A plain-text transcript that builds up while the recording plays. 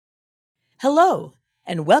Hello,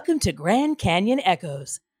 and welcome to Grand Canyon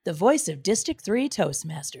Echoes, the voice of District 3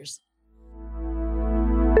 Toastmasters.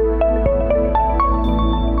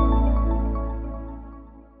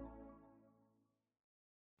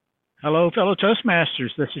 Hello, fellow Toastmasters.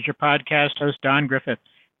 This is your podcast host, Don Griffith.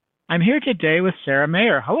 I'm here today with Sarah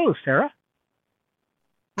Mayer. Hello, Sarah.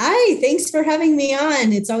 Hi, thanks for having me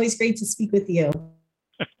on. It's always great to speak with you.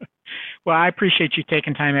 Well, I appreciate you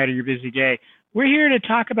taking time out of your busy day. We're here to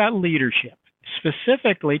talk about leadership,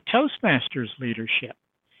 specifically Toastmasters leadership.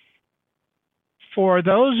 For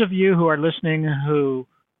those of you who are listening who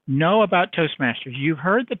know about Toastmasters, you've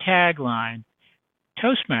heard the tagline,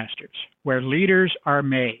 Toastmasters, where leaders are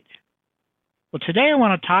made. Well, today I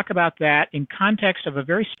want to talk about that in context of a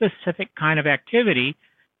very specific kind of activity,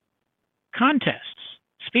 contests,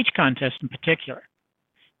 speech contests in particular.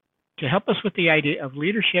 To help us with the idea of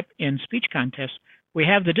leadership in speech contests, we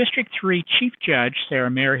have the District 3 Chief Judge, Sarah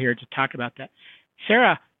Mayer, here to talk about that.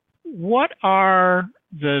 Sarah, what are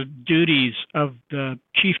the duties of the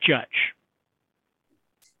Chief Judge?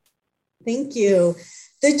 Thank you.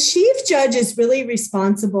 The Chief Judge is really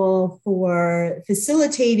responsible for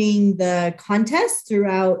facilitating the contests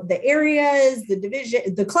throughout the areas,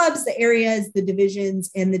 the clubs, the areas, the divisions,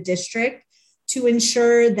 and the district to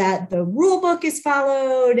ensure that the rule book is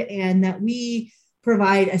followed and that we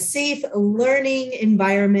provide a safe learning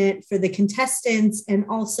environment for the contestants and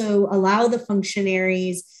also allow the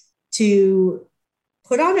functionaries to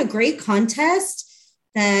put on a great contest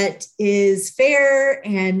that is fair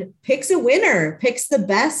and picks a winner, picks the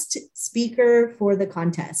best speaker for the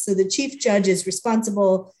contest. So the Chief Judge is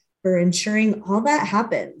responsible for ensuring all that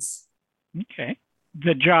happens. Okay.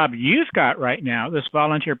 The job you've got right now, this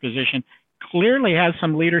volunteer position, clearly has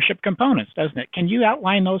some leadership components, doesn't it? Can you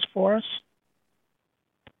outline those for us?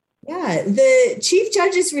 Yeah, the Chief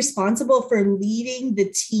Judge is responsible for leading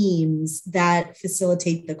the teams that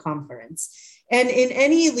facilitate the conference. And in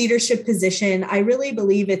any leadership position, I really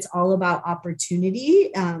believe it's all about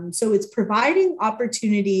opportunity. So it's providing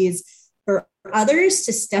opportunities for others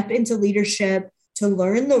to step into leadership, to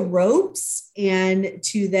learn the ropes, and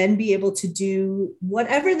to then be able to do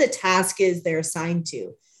whatever the task is they're assigned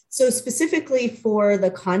to. So specifically for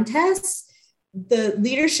the contests, the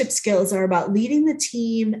leadership skills are about leading the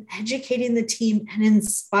team, educating the team, and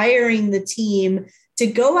inspiring the team to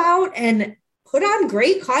go out and put on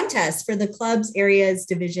great contests for the clubs, areas,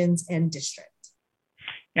 divisions, and district.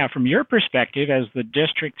 Now, from your perspective as the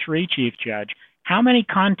District 3 Chief Judge, how many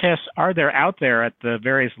contests are there out there at the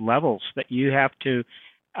various levels that you have to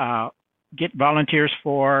get volunteers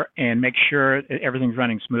for and make sure that everything's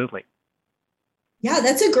running smoothly? Yeah,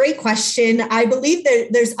 that's a great question. I believe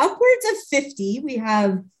there's upwards of 50. We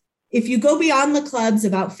have, if you go beyond the clubs,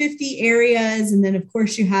 about 50 areas. And then, of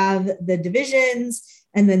course, you have the divisions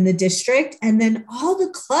and then the district, and then all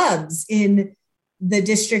the clubs in the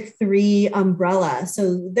District 3 umbrella.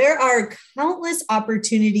 So there are countless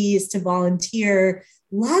opportunities to volunteer,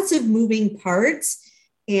 lots of moving parts,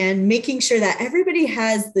 and making sure that everybody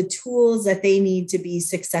has the tools that they need to be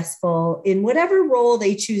successful in whatever role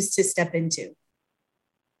they choose to step into.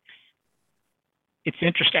 It's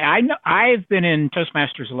interesting. I know I've been in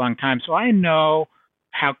Toastmasters a long time, so I know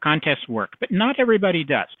how contests work, but not everybody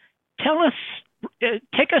does.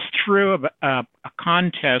 Take us through a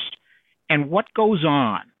contest and what goes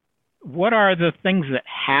on. What are the things that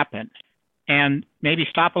happen? And maybe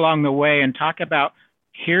stop along the way and talk about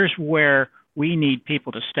here's where we need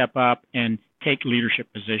people to step up and take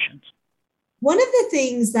leadership positions. One of the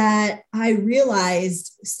things that I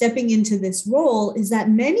realized stepping into this role is that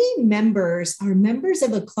many members are members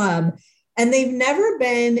of a club and they've never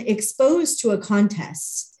been exposed to a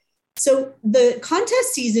contest. So the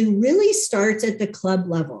contest season really starts at the club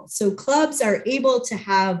level. So clubs are able to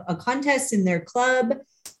have a contest in their club,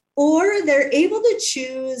 or they're able to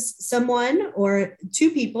choose someone or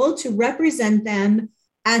two people to represent them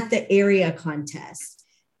at the area contest.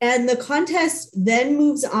 And the contest then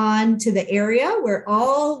moves on to the area where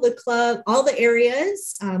all the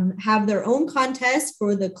areas have their own contest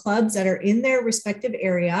for the clubs that are in their respective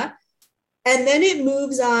area. And then it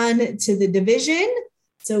moves on to the division.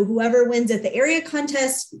 So whoever wins at the area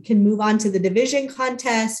contest can move on to the division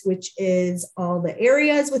contest, which is all the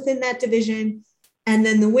areas within that division. And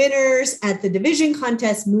then the winners at the division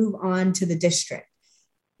contest move on to the district.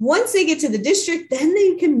 Once they get to the district, then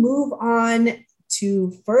they can move on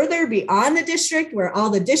to further beyond the district where all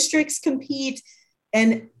the districts compete.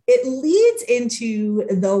 And it leads into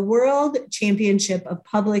the World Championship of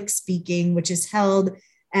Public Speaking, which is held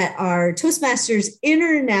at our Toastmasters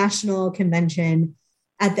International Convention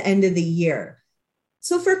at the end of the year.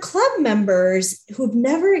 So for club members who've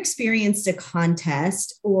never experienced a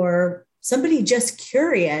contest or somebody just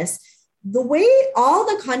curious, the way all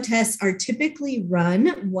the contests are typically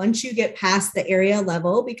run once you get past the area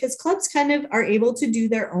level, because clubs kind of are able to do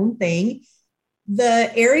their own thing,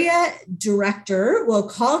 the area director will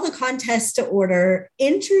call the contest to order,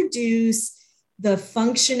 introduce the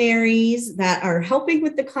functionaries that are helping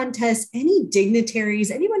with the contest, any dignitaries,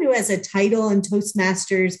 anyone who has a title in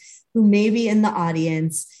Toastmasters who may be in the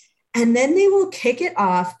audience. And then they will kick it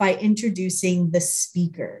off by introducing the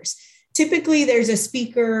speakers. Typically, there's a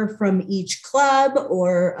speaker from each club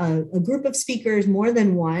or a group of speakers, more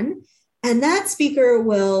than one. And that speaker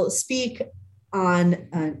will speak on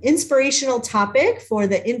an inspirational topic for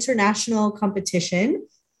the international competition.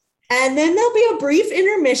 And then there'll be a brief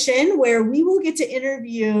intermission where we will get to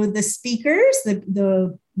interview the speakers,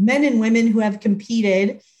 the men and women who have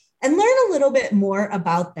competed, and learn a little bit more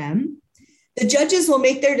about them. The judges will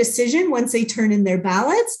make their decision once they turn in their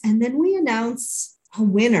ballots, and then we announce a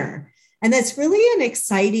winner. And that's really an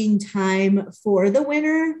exciting time for the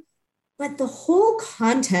winner, but the whole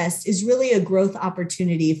contest is really a growth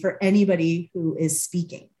opportunity for anybody who is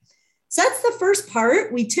speaking. So that's the first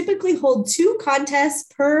part. We typically hold 2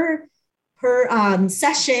 contests per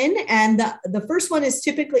session. And the first one is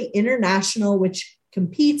typically international, which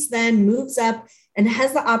competes then, moves up, and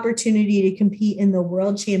has the opportunity to compete in the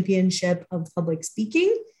World Championship of Public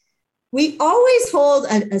Speaking. We always hold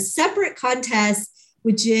a separate contest,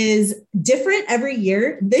 which is different every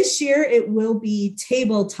year. This year, it will be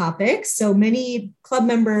table topics. So many club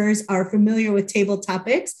members are familiar with table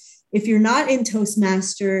topics. If you're not in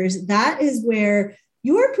Toastmasters, that is where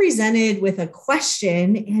you are presented with a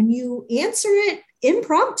question and you answer it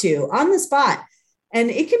impromptu on the spot. And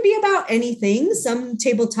it can be about anything. Some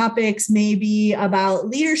table topics may be about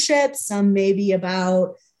leadership. Some may be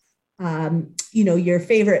about your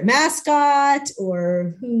favorite mascot,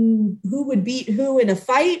 or who would beat who in a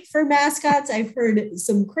fight for mascots. I've heard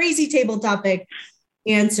some crazy table topic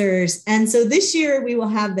answers. And so this year we will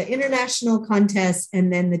have the international contest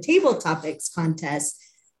and then the table topics contest,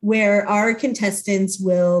 where our contestants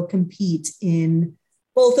will compete in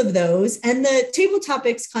both of those. And the table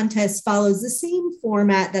topics contest follows the same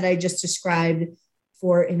format that I just described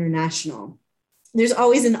for international. There's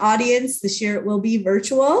always an audience. This year it will be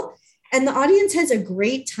virtual. And the audience has a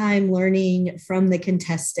great time learning from the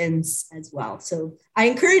contestants as well. So I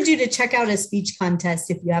encourage you to check out a speech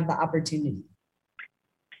contest if you have the opportunity.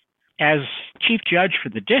 As chief judge for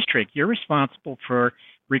the district, you're responsible for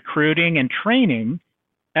recruiting and training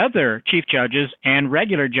other chief judges and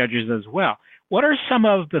regular judges as well. What are some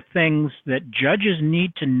of the things that judges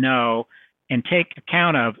need to know and take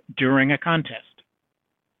account of during a contest?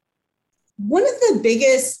 One of the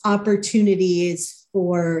biggest opportunities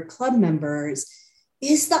for club members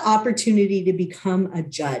is the opportunity to become a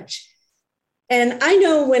judge. And I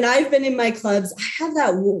know when I've been in my clubs, I have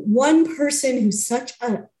that one person who's such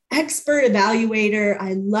an expert evaluator.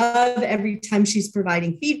 I love every time she's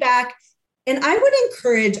providing feedback. And I would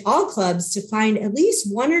encourage all clubs to find at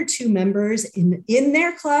least 1 or 2 members in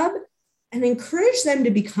their club and encourage them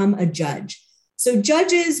to become a judge. So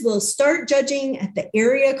judges will start judging at the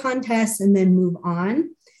area contest and then move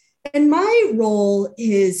on. And my role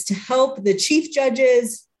is to help the chief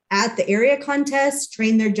judges at the area contest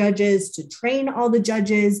train their judges, to train all the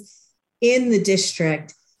judges in the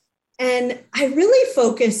district. And I really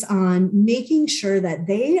focus on making sure that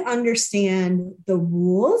they understand the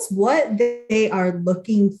rules, what they are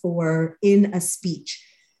looking for in a speech.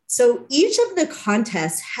 So each of the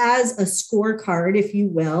contests has a scorecard, if you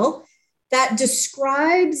will, that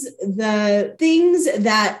describes the things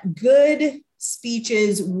that good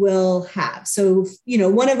speeches will have. So,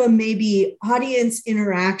 one of them may be audience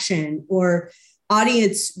interaction or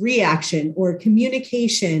audience reaction or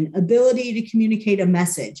communication, ability to communicate a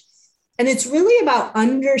message. And it's really about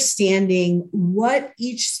understanding what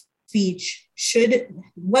each speech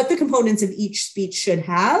what the components of each speech should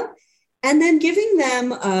have, and then giving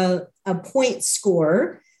them a point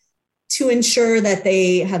score to ensure that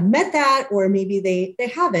they have met that, or maybe they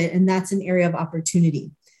haven't, and that's an area of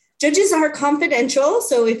opportunity. Judges are confidential,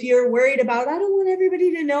 so if you're worried about, I don't want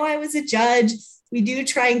everybody to know I was a judge, we do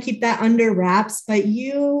try and keep that under wraps, but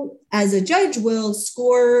you as a judge will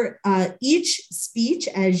score each speech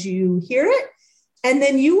as you hear it, and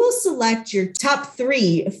then you will select your top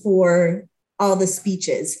 3 for all the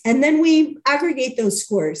speeches. And then we aggregate those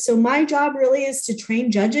scores. So my job really is to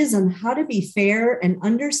train judges on how to be fair and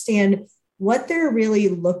understand what they're really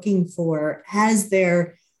looking for as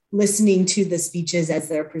they're listening to the speeches as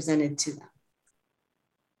they're presented to them.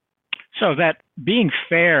 So that being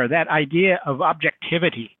fair, that idea of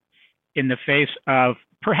objectivity in the face of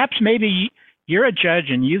perhaps maybe you're a judge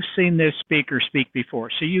and you've seen this speaker speak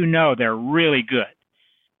before, so you know they're really good.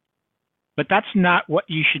 But that's not what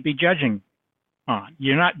you should be judging on.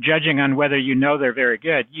 You're not judging on whether you know they're very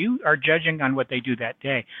good. You are judging on what they do that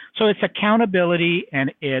day. So it's accountability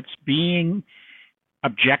and it's being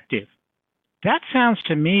objective. That sounds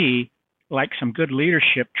to me like some good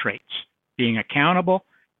leadership traits, being accountable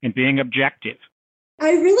and being objective.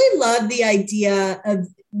 I really love the idea of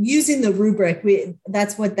using the rubric.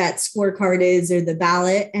 That's what that scorecard is, or the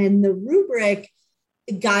ballot, and the rubric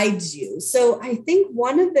guides you. So I think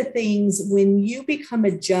one of the things when you become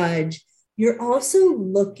a judge, you're also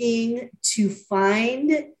looking to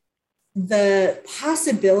find the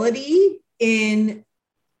possibility in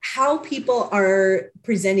how people are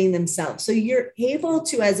presenting themselves. So you're able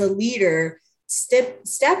to, as a leader,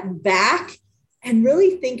 step back and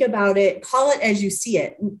really think about it, call it as you see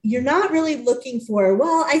it. You're not really looking for,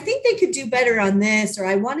 well, I think they could do better on this, or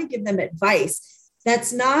I want to give them advice.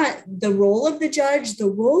 That's not the role of the judge. The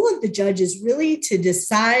role of the judge is really to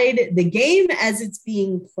decide the game as it's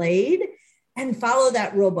being played and follow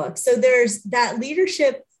that rule book. So there's that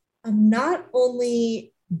leadership of not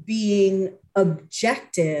only being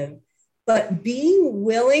objective, but being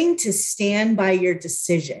willing to stand by your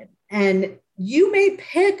decision. And you may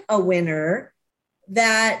pick a winner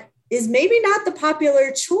that is maybe not the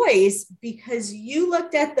popular choice because you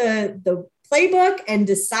looked at the playbook and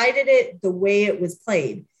decided it the way it was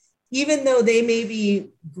played. Even though they may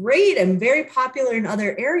be great and very popular in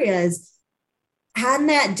other areas, on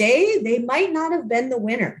that day, they might not have been the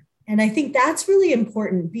winner. And I think that's really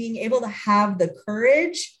important, being able to have the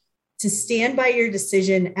courage to stand by your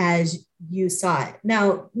decision as you saw it.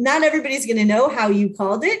 Now, not everybody's going to know how you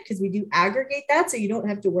called it because we do aggregate that, so you don't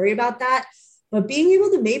have to worry about that. But being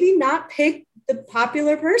able to maybe not pick the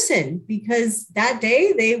popular person because that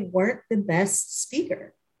day they weren't the best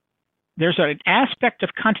speaker. There's an aspect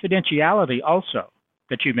of confidentiality also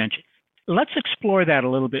that you mentioned. Let's explore that a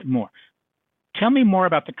little bit more. Tell me more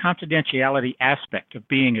about the confidentiality aspect of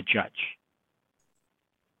being a judge.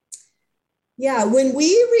 Yeah, when we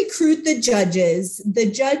recruit the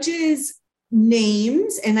judges'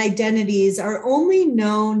 names and identities are only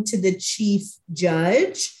known to the chief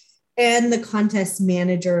judge and the contest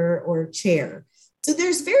manager or chair. So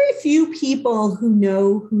there's very few people who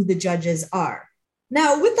know who the judges are.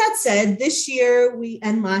 Now, with that said, this year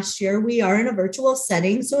and last year, we are in a virtual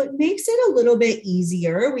setting, so it makes it a little bit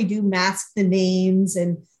easier. We do mask the names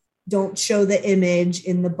and don't show the image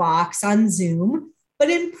in the box on Zoom. But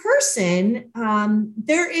in person,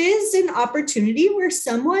 there is an opportunity where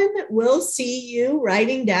someone will see you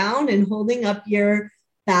writing down and holding up your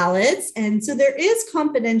ballots. And so there is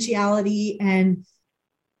confidentiality and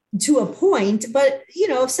to a point, but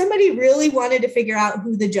if somebody really wanted to figure out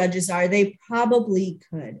who the judges are, they probably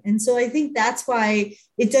could. And so I think that's why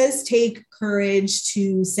it does take courage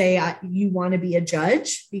to say you want to be a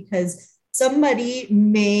judge, because somebody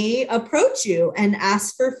may approach you and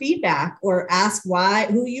ask for feedback or ask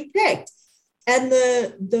who you picked. And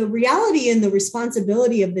the reality and the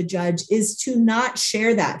responsibility of the judge is to not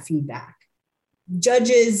share that feedback.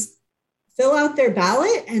 Judges fill out their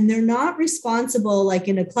ballot and they're not responsible, like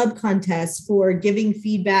in a club contest, for giving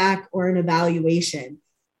feedback or an evaluation.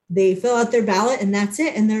 They fill out their ballot and that's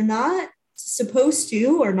it. And they're not supposed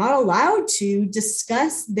to or not allowed to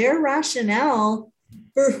discuss their rationale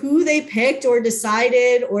for who they picked or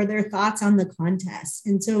decided or their thoughts on the contest.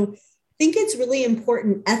 And so I think it's really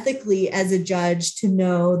important ethically as a judge to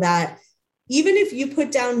know that even if you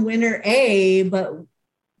put down winner A, but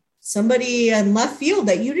somebody in left field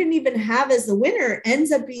that you didn't even have as the winner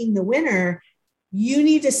ends up being the winner, you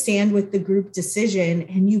need to stand with the group decision,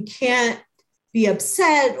 and you can't be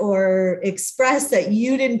upset or express that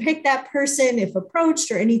you didn't pick that person if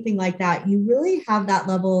approached or anything like that. You really have that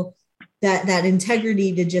level, that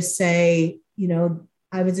integrity to just say,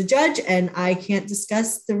 I was a judge and I can't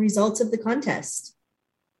discuss the results of the contest.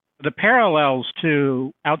 The parallels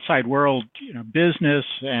to outside world, business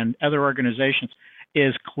and other organizations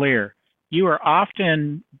is clear. You are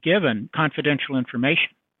often given confidential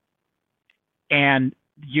information, and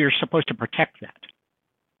you're supposed to protect that.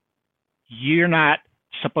 You're not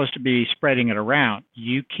supposed to be spreading it around.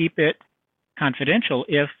 You keep it confidential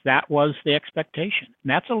if that was the expectation. And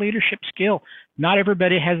that's a leadership skill. Not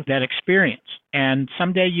everybody has that experience, and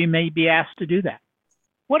someday you may be asked to do that.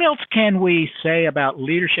 What else can we say about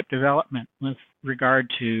leadership development with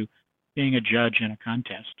regard to being a judge in a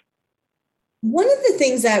contest? One of the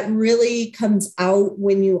things that really comes out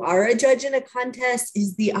when you are a judge in a contest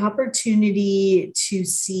is the opportunity to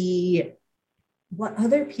see what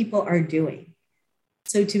other people are doing.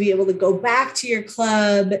 So to be able to go back to your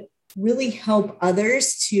club, really help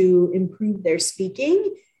others to improve their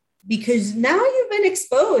speaking, because now you've been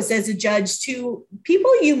exposed as a judge to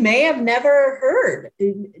people you may have never heard,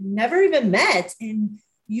 never even met. And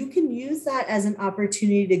you can use that as an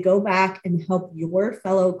opportunity to go back and help your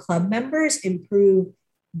fellow club members improve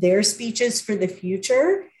their speeches for the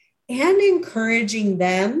future and encouraging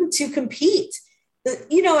them to compete. A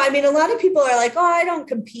lot of people are like, oh, I don't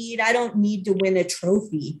compete. I don't need to win a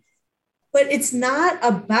trophy. But it's not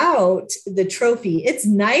about the trophy. It's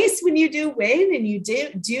nice when you do win and you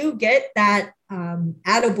do get that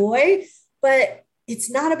attaboy, but it's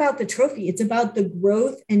not about the trophy. It's about the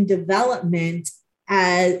growth and development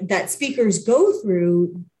that speakers go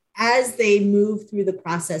through as they move through the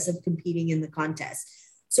process of competing in the contest.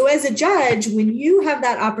 So as a judge, when you have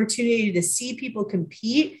that opportunity to see people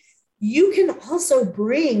compete, you can also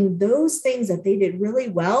bring those things that they did really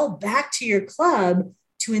well back to your club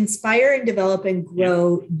to inspire and develop and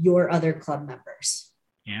grow your other club members.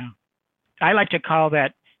 Yeah. I like to call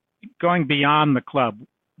that going beyond the club.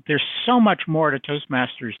 There's so much more to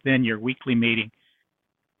Toastmasters than your weekly meeting.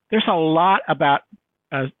 There's a lot about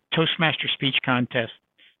a Toastmaster speech contest.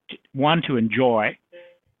 One, to enjoy.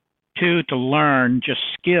 Two, to learn just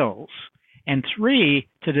skills. And three,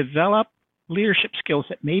 to develop leadership skills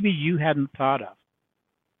that maybe you hadn't thought of.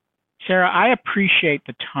 Sarah, I appreciate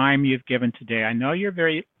the time you've given today. I know you're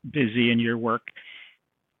very busy in your work.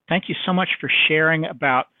 Thank you so much for sharing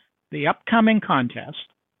about the upcoming contest.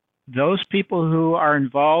 Those people who are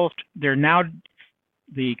involved,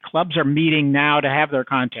 the clubs are meeting now to have their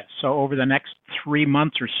contest. So over the next 3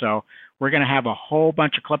 months or so, we're going to have a whole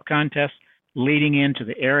bunch of club contests leading into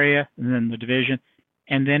the area and then the division.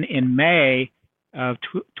 And then in May of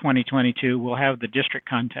 2022, we'll have the district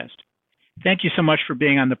contest. Thank you so much for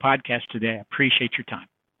being on the podcast today. I appreciate your time.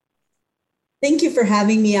 Thank you for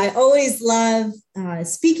having me. I always love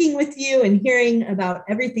speaking with you and hearing about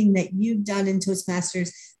everything that you've done in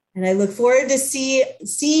Toastmasters. And I look forward to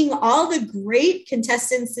seeing all the great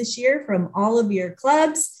contestants this year from all of your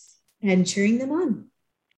clubs and cheering them on.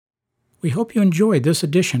 We hope you enjoyed this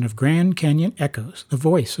edition of Grand Canyon Echoes, the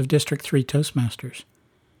voice of District 3 Toastmasters.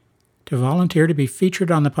 To volunteer to be featured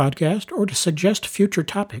on the podcast or to suggest future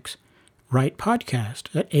topics, write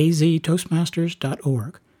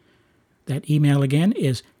podcast@aztoastmasters.org. That email again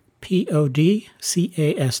is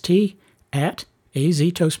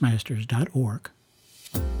podcast@aztoastmasters.org.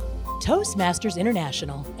 Toastmasters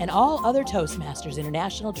International and all other Toastmasters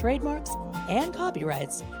International trademarks and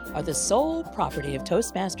copyrights are the sole property of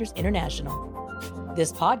Toastmasters International.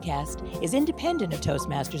 This podcast is independent of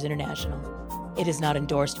Toastmasters International. It is not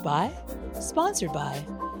endorsed by, sponsored by,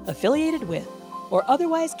 affiliated with, or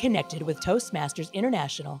otherwise connected with Toastmasters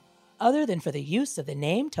International, other than for the use of the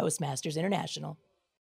name Toastmasters International.